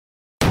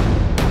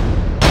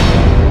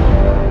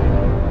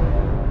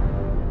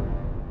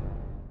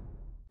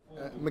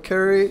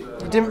Mikuru,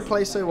 you didn't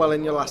play so well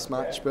in your last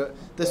match, but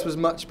this was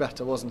much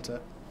better, wasn't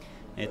it?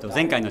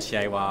 前回の試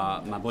合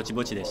はぼち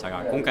ぼちでした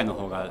が、今回の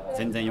方が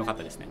全然良かっ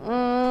たですね。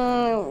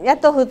やっ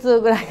と普通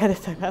ぐらいがで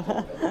したか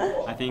な。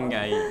I think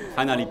I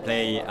finally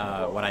play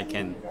what I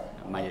can,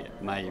 my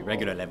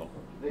regular level.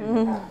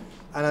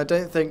 And I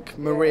don't think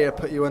Maria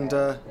put you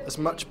under as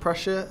much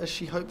pressure as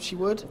she hoped she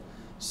would.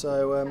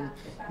 So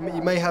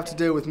you may have to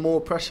deal with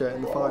more pressure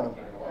in the final.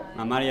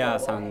 マリア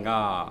さん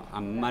があ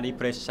んまり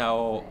プレッシャー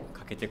を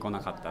かけてこな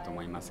かったと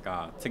思います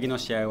が、次の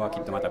試合はき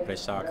っとまたプレッ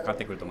シャーがかかっ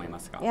てくると思いま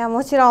すが。いや、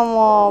もちろん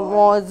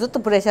もうずっ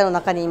とプレッシャーの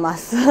中にいま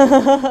す。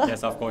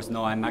Yes, of course.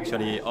 No, I'm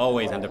actually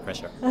always under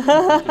pressure.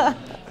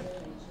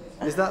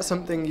 Is that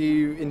something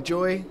you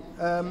enjoy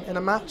in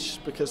a match?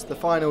 Because the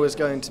final is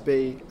going to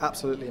be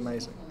absolutely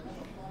amazing.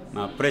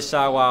 プレッシ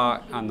ャー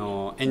は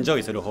エンジョ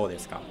イする方で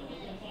すか？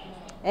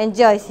エン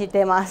ジョイし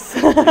てます。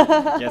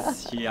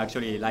Yes, she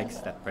actually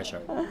likes that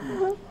pressure.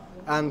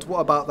 And what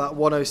about that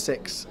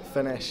 106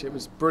 finish? It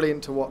was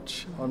brilliant to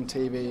watch on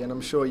TV, and I'm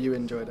sure you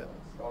enjoyed it.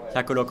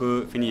 106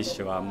フィニッ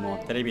シュは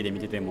もうテレビで見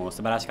てても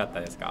素晴らしかった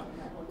ですか？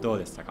どう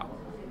でしたか？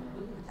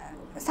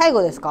最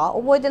後ですか？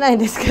覚えてないん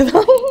ですけ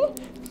ど。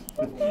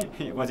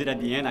Was it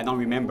at the end? I don't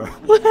remember.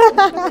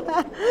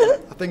 I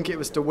think it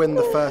was to win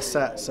the first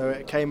set, so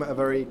it came at a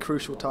very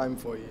crucial time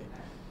for you.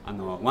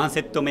 1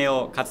セット目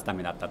を勝つた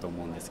めだったと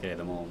思うんですけれ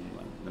ども、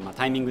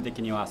タイミング的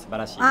には素晴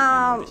らしい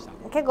タイミングでし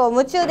た。結構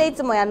夢中でい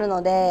つもやる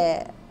の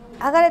で、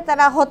上がれた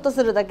らホッと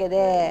するだけ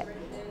で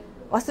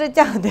忘れち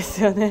ゃうんで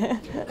すよね。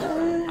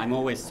I'm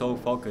always so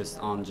focused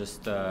on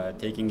just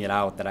taking it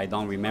out that I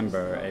don't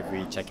remember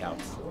every checkout.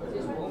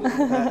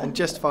 And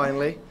just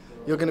finally,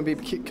 you're going to be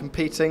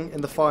competing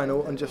in the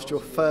final on just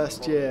your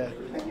first year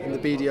in the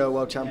BDO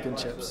World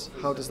Championships.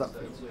 How does that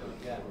feel?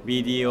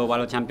 BDO ワー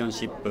ルドチャンピオン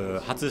シップ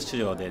初出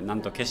場でな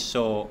んと決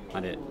勝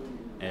まで、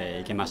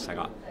行けました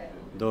が、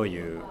どう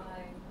いう、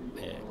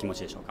気持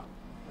ちでしょうか？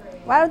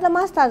ワールド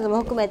マスターズも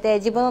含めて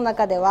自分の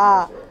中で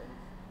は、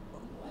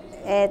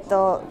今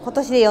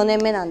年で4年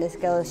目なんです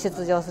けど、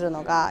出場する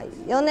のが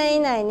4年以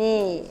内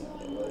に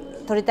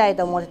取りたい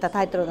と思ってた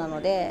タイトルな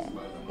ので、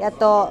やっ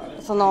と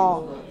そ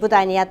の舞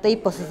台にやっと一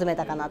歩進め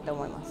たかなって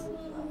思います。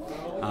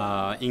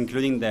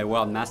Including the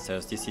World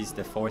Masters, this is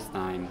the fourth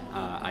time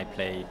I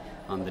play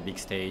on the big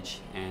stage,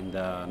 and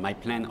my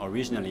plan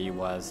originally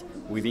was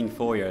within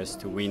 4 years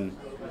to win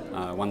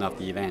one of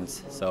the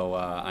events. So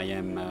I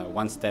am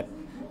one step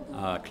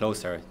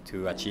closer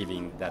to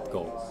achieving that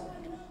goal.